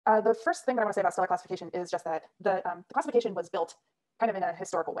The first thing that I want to say about stellar classification is just that the classification was built kind of in a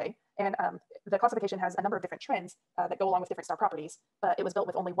historical way, and the classification has a number of different trends that go along with different star properties, but it was built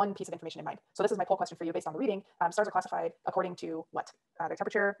with only one piece of information in mind. So this is my poll question for you based on the reading. Stars are classified according to what? Their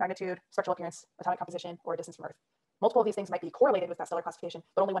temperature, magnitude, structural appearance, atomic composition, or distance from Earth. Multiple of these things might be correlated with that stellar classification,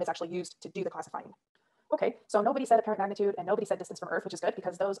 but only one is actually used to do the classifying. Okay, so nobody said apparent magnitude and nobody said distance from Earth, which is good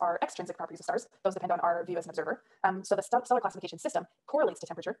because those are extrinsic properties of stars. Those depend on our view as an observer. So the stellar classification system correlates to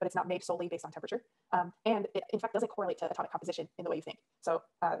temperature, but it's not made solely based on temperature. And it, in fact, doesn't correlate to atomic composition in the way you think. So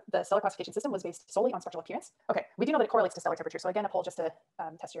the stellar classification system was based solely on spectral appearance. Okay, we do know that it correlates to stellar temperature. So again, a poll just to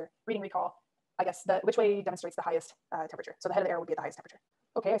test your reading recall. I guess which way demonstrates the highest temperature. So the head of the arrow would be at the highest temperature.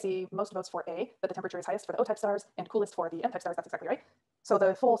 Okay, I see most votes for A, that the temperature is highest for the O-type stars and coolest for the M-type stars. That's exactly right. So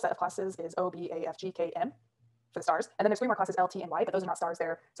the full set of classes is O, B, A, F, G, K, M for the stars. And then there's three more classes, L, T, and Y, but those are not stars.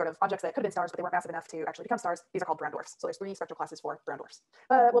 They're sort of objects that could have been stars, but they weren't massive enough to actually become stars. These are called brown dwarfs. So there's three spectral classes for brown dwarfs.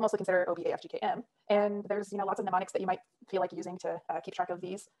 But we'll mostly consider O, B, A, F, G, K, M. And there's lots of mnemonics that you might feel like using to keep track of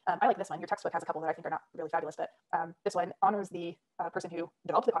these. I like this one. Your textbook has a couple that I think are not really fabulous, but this one honors the person who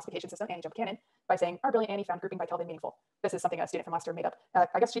developed the classification system, Annie Jump Buchanan, by saying, our brilliant Annie found grouping by Kelvin meaningful. This is something a student from last year made up.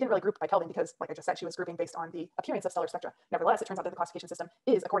 I guess she didn't really group by Kelvin because, like I just said, she was grouping based on the appearance of stellar spectra. Nevertheless, it turns out that the classification system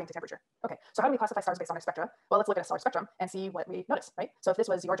is according to temperature. Okay, so how do we classify stars based on their spectra? Well, let's look at a stellar spectrum and see what we notice, right? So if this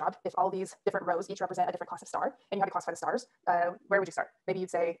was your job, if all these different rows each represent a different class of star, and you had to classify the stars, where would you start? Maybe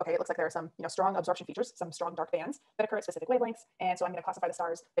you'd say, okay, it looks like there are some strong absorption features, some strong dark bands that occur at specific wavelengths, and so I'm going to classify the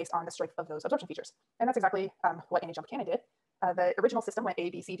stars based on the strength of those absorption features. And that's exactly what Annie Jump Buchanan did. The original system went A,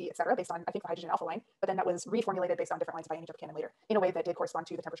 B, C, D, etc., based on, I think, the hydrogen alpha line, but then that was reformulated based on different lines by Annie Jump Buchanan later in a way that did correspond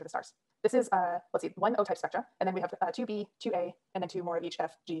to the temperature of the stars. This is, let's see, one O-type spectra, and then we have 2B, 2A, and then two more of each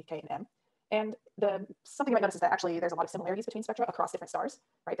F, G, K, and M. And something you might notice is that actually there's a lot of similarities between spectra across different stars,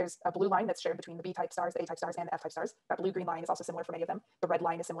 right? There's a blue line that's shared between the B-type stars, the A-type stars, and the F-type stars. That blue-green line is also similar for many of them. The red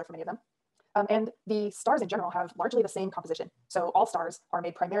line is similar for many of them. And the stars in general have largely the same composition. So all stars are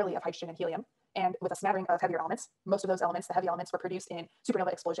made primarily of hydrogen and helium, and with a smattering of heavier elements. Most of those elements, the heavy elements, were produced in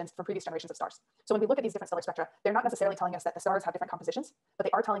supernova explosions from previous generations of stars. So when we look at these different stellar spectra, they're not necessarily telling us that the stars have different compositions, but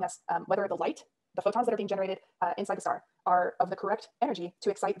they are telling us whether the light, the photons that are being generated inside the star, are of the correct energy to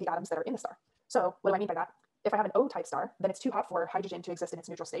excite the atoms that are in the star. So what do I mean by that? If I have an O-type star, then it's too hot for hydrogen to exist in its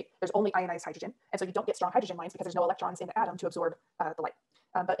neutral state. There's only ionized hydrogen, and so you don't get strong hydrogen lines because there's no electrons in the atom to absorb the light.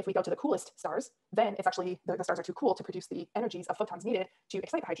 But if we go to the coolest stars, then it's actually, the stars are too cool to produce the energies of photons needed to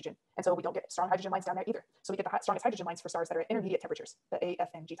excite the hydrogen. And so we don't get strong hydrogen lines down there either. So we get the strongest hydrogen lines for stars that are at intermediate temperatures, the A, F,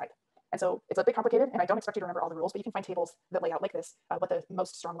 and G type. And so it's a bit complicated, and I don't expect you to remember all the rules, but you can find tables that lay out like this, what the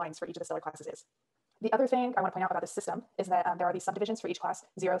most strong lines for each of the stellar classes is. The other thing I want to point out about this system is that there are these subdivisions for each class,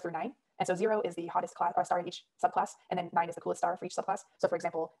 0 through 9. And so 0 is the hottest class, or star in each subclass, and then 9 is the coolest star for each subclass. So for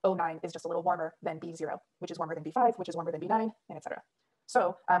example, O9 is just a little warmer than B0, which is warmer than B5, which is warmer than B9, and etc.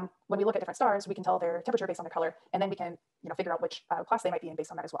 So when we look at different stars, we can tell their temperature based on their color, and then we can figure out which class they might be in based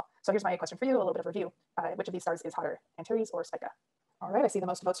on that as well. So here's my question for you, a little bit of review. Which of these stars is hotter, Antares or Spica? All right, I see the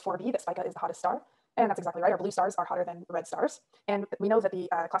most votes for B, that Spica is the hottest star. And that's exactly right. Our blue stars are hotter than red stars. And we know that the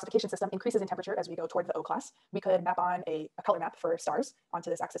classification system increases in temperature as we go toward the O class. We could map on a color map for stars onto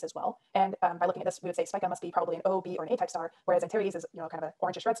this axis as well. And by looking at this, we would say Spica must be probably an O, B, or an A-type star, whereas Antares is kind of an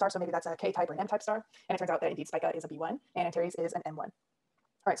orangish red star, so maybe that's a K-type or an M-type star. And it turns out that indeed Spica is a B1 and Antares is an M1.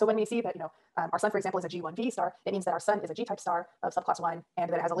 All right, so when we see that our sun, for example, is a G1V star, it means that our sun is a G-type star of subclass 1,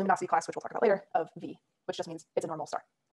 and that it has a luminosity class, which we'll talk about later, of V, which just means it's a normal star.